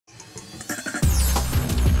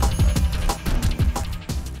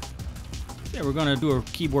Okay, we're going to do a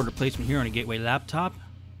keyboard replacement here on a Gateway laptop.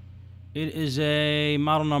 It is a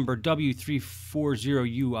model number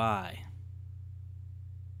W340UI. You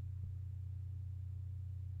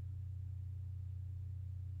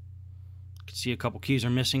can see a couple keys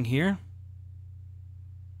are missing here.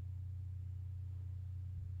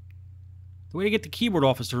 The way to get the keyboard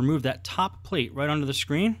off is to remove that top plate right under the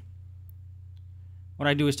screen. What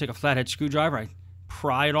I do is take a flathead screwdriver, I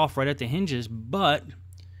pry it off right at the hinges, but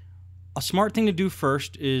a smart thing to do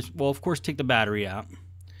first is, well, of course, take the battery out,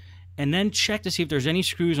 and then check to see if there's any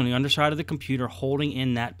screws on the underside of the computer holding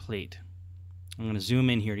in that plate. I'm going to zoom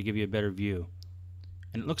in here to give you a better view.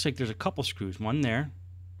 And it looks like there's a couple screws, one there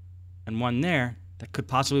and one there, that could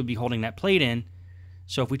possibly be holding that plate in.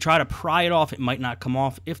 So if we try to pry it off, it might not come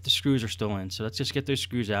off if the screws are still in. So let's just get those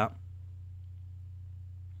screws out.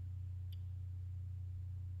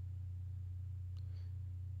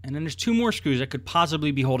 And then there's two more screws that could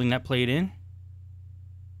possibly be holding that plate in.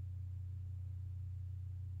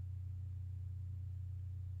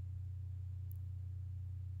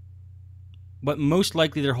 But most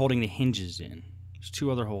likely they're holding the hinges in. There's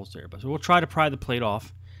two other holes there. But so we'll try to pry the plate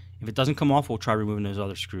off. If it doesn't come off, we'll try removing those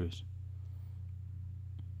other screws.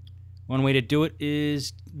 One way to do it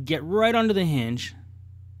is get right under the hinge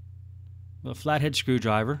with a flathead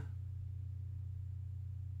screwdriver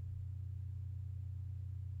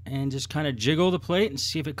and just kind of jiggle the plate and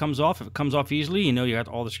see if it comes off. If it comes off easily, you know you got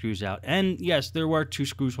all the screws out. And yes, there were two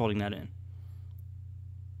screws holding that in.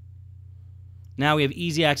 Now we have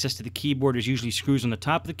easy access to the keyboard. There's usually screws on the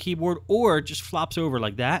top of the keyboard, or it just flops over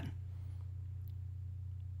like that. I'm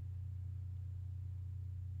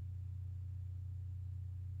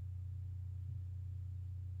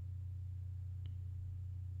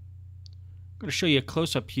going to show you a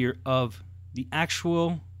close-up here of the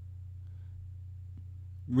actual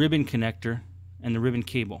ribbon connector and the ribbon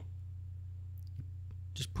cable.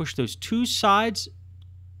 Just push those two sides.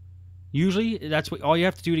 Usually that's what all you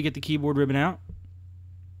have to do to get the keyboard ribbon out.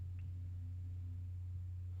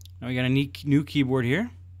 Now we got a new keyboard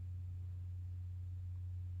here.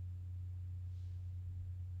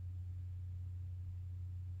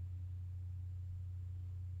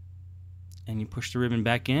 And you push the ribbon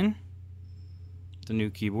back in. The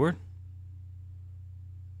new keyboard.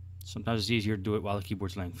 Sometimes it's easier to do it while the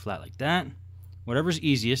keyboard's laying flat like that. Whatever's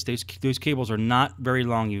easiest. Those cables are not very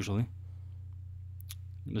long usually.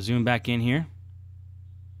 I'm gonna zoom back in here.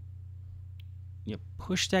 You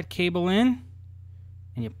push that cable in,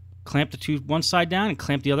 and you clamp one side down and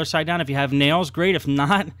clamp the other side down. If you have nails, great. If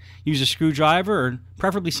not, use a screwdriver or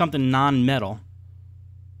preferably something non-metal.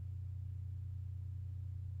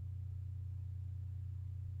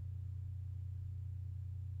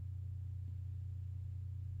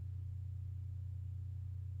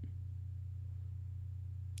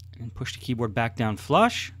 And push the keyboard back down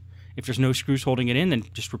flush. If there's no screws holding it in, then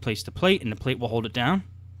just replace the plate, and the plate will hold it down.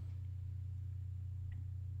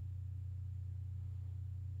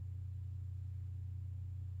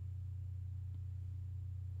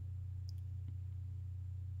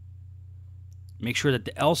 Make sure that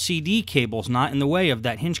the LCD cable is not in the way of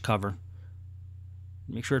that hinge cover.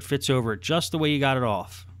 Make sure it fits over it just the way you got it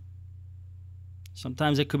off.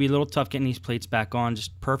 Sometimes it could be a little tough getting these plates back on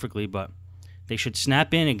just perfectly, but they should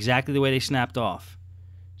snap in exactly the way they snapped off.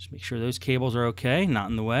 Just make sure those cables are okay, not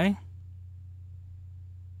in the way.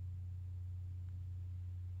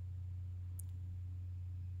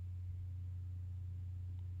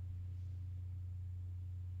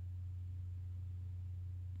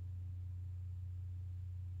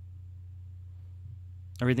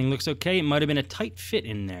 Everything looks okay. It might have been a tight fit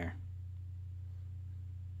in there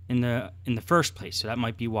in the first place, so that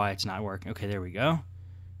might be why it's not working. Okay, there we go.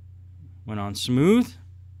 Went on smooth.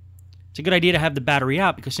 It's a good idea to have the battery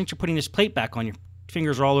out because since you're putting this plate back on, your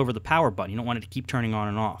fingers are all over the power button. You don't want it to keep turning on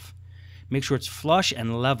and off. Make sure it's flush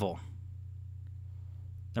and level.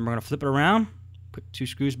 Then we're going to flip it around, put two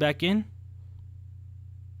screws back in.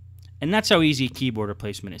 And that's how easy a keyboard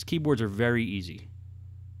replacement is. Keyboards are very easy.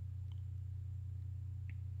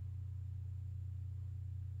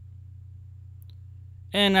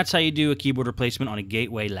 And that's how you do a keyboard replacement on a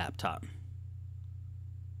Gateway laptop.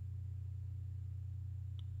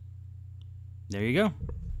 There you go.